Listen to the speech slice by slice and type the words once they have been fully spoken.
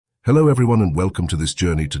Hello everyone and welcome to this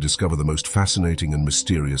journey to discover the most fascinating and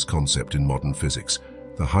mysterious concept in modern physics,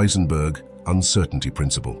 the Heisenberg uncertainty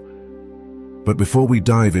principle. But before we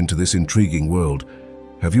dive into this intriguing world,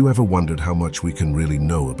 have you ever wondered how much we can really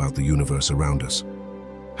know about the universe around us?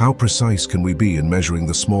 How precise can we be in measuring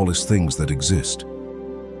the smallest things that exist?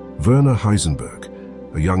 Werner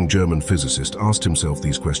Heisenberg, a young German physicist, asked himself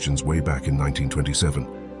these questions way back in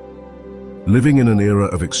 1927. Living in an era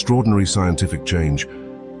of extraordinary scientific change,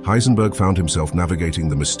 Heisenberg found himself navigating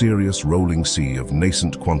the mysterious rolling sea of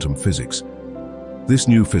nascent quantum physics. This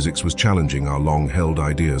new physics was challenging our long-held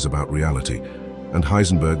ideas about reality, and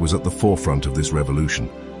Heisenberg was at the forefront of this revolution.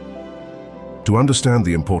 To understand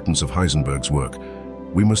the importance of Heisenberg's work,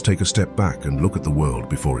 we must take a step back and look at the world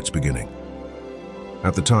before its beginning.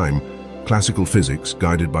 At the time, classical physics,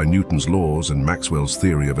 guided by Newton's laws and Maxwell's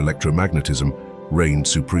theory of electromagnetism, reigned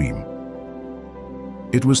supreme.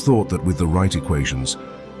 It was thought that with the right equations,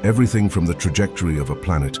 everything from the trajectory of a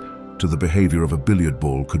planet to the behavior of a billiard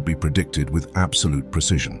ball could be predicted with absolute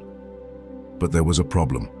precision. But there was a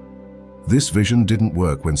problem. This vision didn't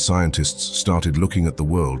work when scientists started looking at the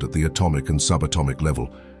world at the atomic and subatomic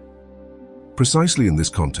level. Precisely in this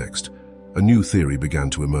context, a new theory began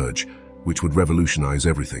to emerge, which would revolutionize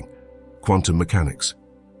everything: quantum mechanics.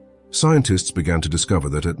 Scientists began to discover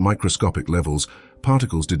that at microscopic levels,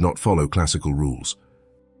 particles did not follow classical rules.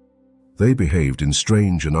 They behaved in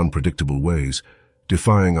strange and unpredictable ways,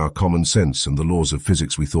 defying our common sense and the laws of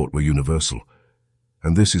physics we thought were universal.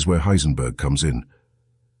 And this is where Heisenberg comes in.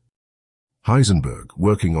 Heisenberg,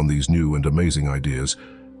 working on these new and amazing ideas,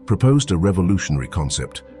 proposed a revolutionary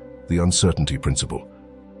concept, the uncertainty principle.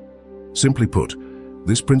 Simply put,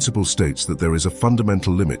 this principle states that there is a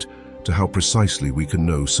fundamental limit to how precisely we can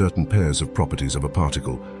know certain pairs of properties of a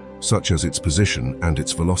particle, such as its position and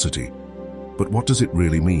its velocity. But what does it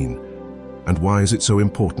really mean? And why is it so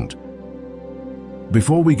important?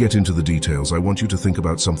 Before we get into the details, I want you to think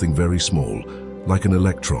about something very small, like an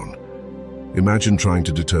electron. Imagine trying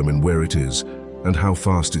to determine where it is and how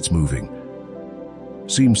fast it's moving.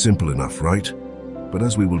 Seems simple enough, right? But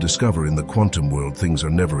as we will discover in the quantum world, things are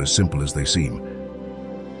never as simple as they seem.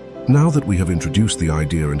 Now that we have introduced the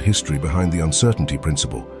idea and history behind the uncertainty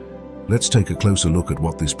principle, let's take a closer look at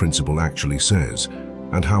what this principle actually says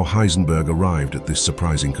and how Heisenberg arrived at this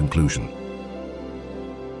surprising conclusion.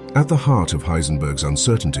 At the heart of Heisenberg's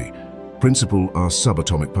uncertainty principle are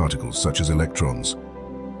subatomic particles such as electrons.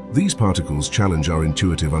 These particles challenge our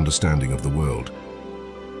intuitive understanding of the world.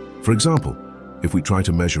 For example, if we try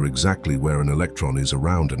to measure exactly where an electron is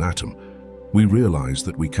around an atom, we realize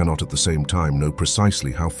that we cannot at the same time know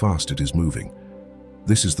precisely how fast it is moving.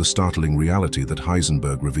 This is the startling reality that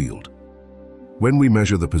Heisenberg revealed. When we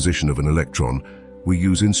measure the position of an electron, we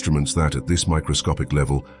use instruments that, at this microscopic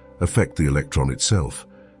level, affect the electron itself.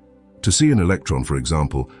 To see an electron, for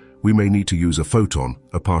example, we may need to use a photon,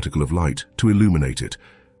 a particle of light, to illuminate it.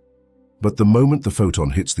 But the moment the photon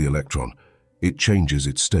hits the electron, it changes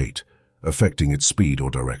its state, affecting its speed or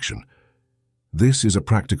direction. This is a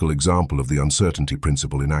practical example of the uncertainty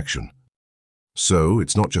principle in action. So,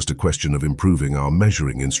 it's not just a question of improving our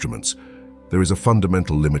measuring instruments. There is a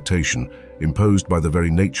fundamental limitation imposed by the very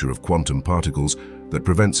nature of quantum particles that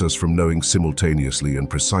prevents us from knowing simultaneously and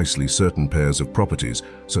precisely certain pairs of properties,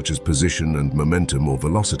 such as position and momentum or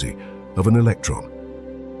velocity, of an electron.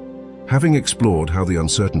 Having explored how the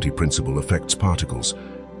uncertainty principle affects particles,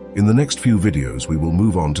 in the next few videos we will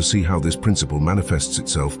move on to see how this principle manifests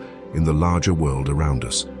itself in the larger world around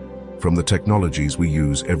us, from the technologies we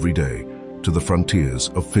use every day to the frontiers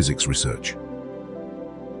of physics research.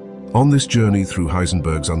 On this journey through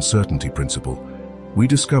Heisenberg's uncertainty principle, we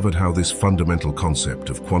discovered how this fundamental concept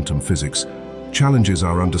of quantum physics challenges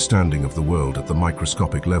our understanding of the world at the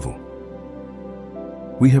microscopic level.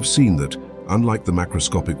 We have seen that, unlike the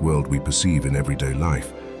macroscopic world we perceive in everyday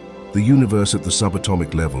life, the universe at the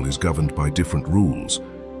subatomic level is governed by different rules,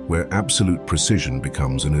 where absolute precision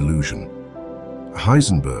becomes an illusion.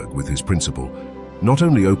 Heisenberg, with his principle, not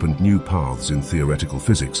only opened new paths in theoretical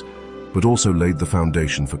physics, but also laid the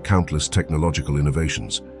foundation for countless technological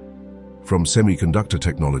innovations. From semiconductor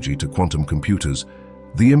technology to quantum computers,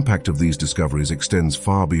 the impact of these discoveries extends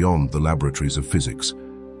far beyond the laboratories of physics.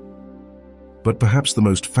 But perhaps the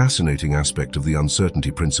most fascinating aspect of the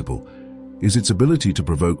uncertainty principle is its ability to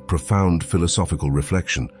provoke profound philosophical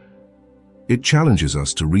reflection. It challenges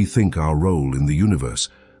us to rethink our role in the universe,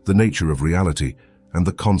 the nature of reality, and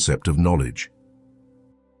the concept of knowledge.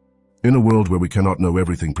 In a world where we cannot know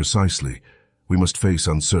everything precisely, we must face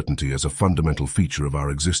uncertainty as a fundamental feature of our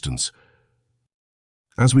existence.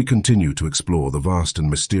 As we continue to explore the vast and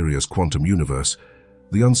mysterious quantum universe,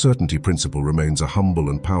 The uncertainty principle remains a humble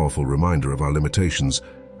and powerful reminder of our limitations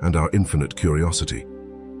and our infinite curiosity.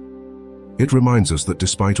 It reminds us that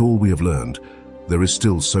despite all we have learned, there is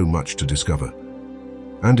still so much to discover.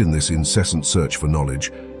 And in this incessant search for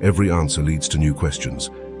knowledge, every answer leads to new questions.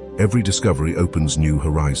 Every discovery opens new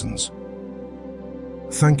horizons.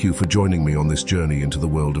 Thank you for joining me on this journey into the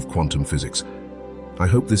world of quantum physics. I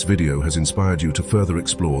hope this video has inspired you to further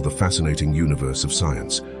explore the fascinating universe of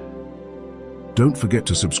science. Don't forget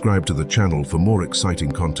to subscribe to the channel for more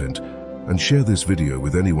exciting content and share this video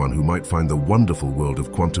with anyone who might find the wonderful world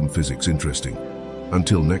of quantum physics interesting.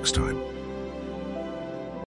 Until next time.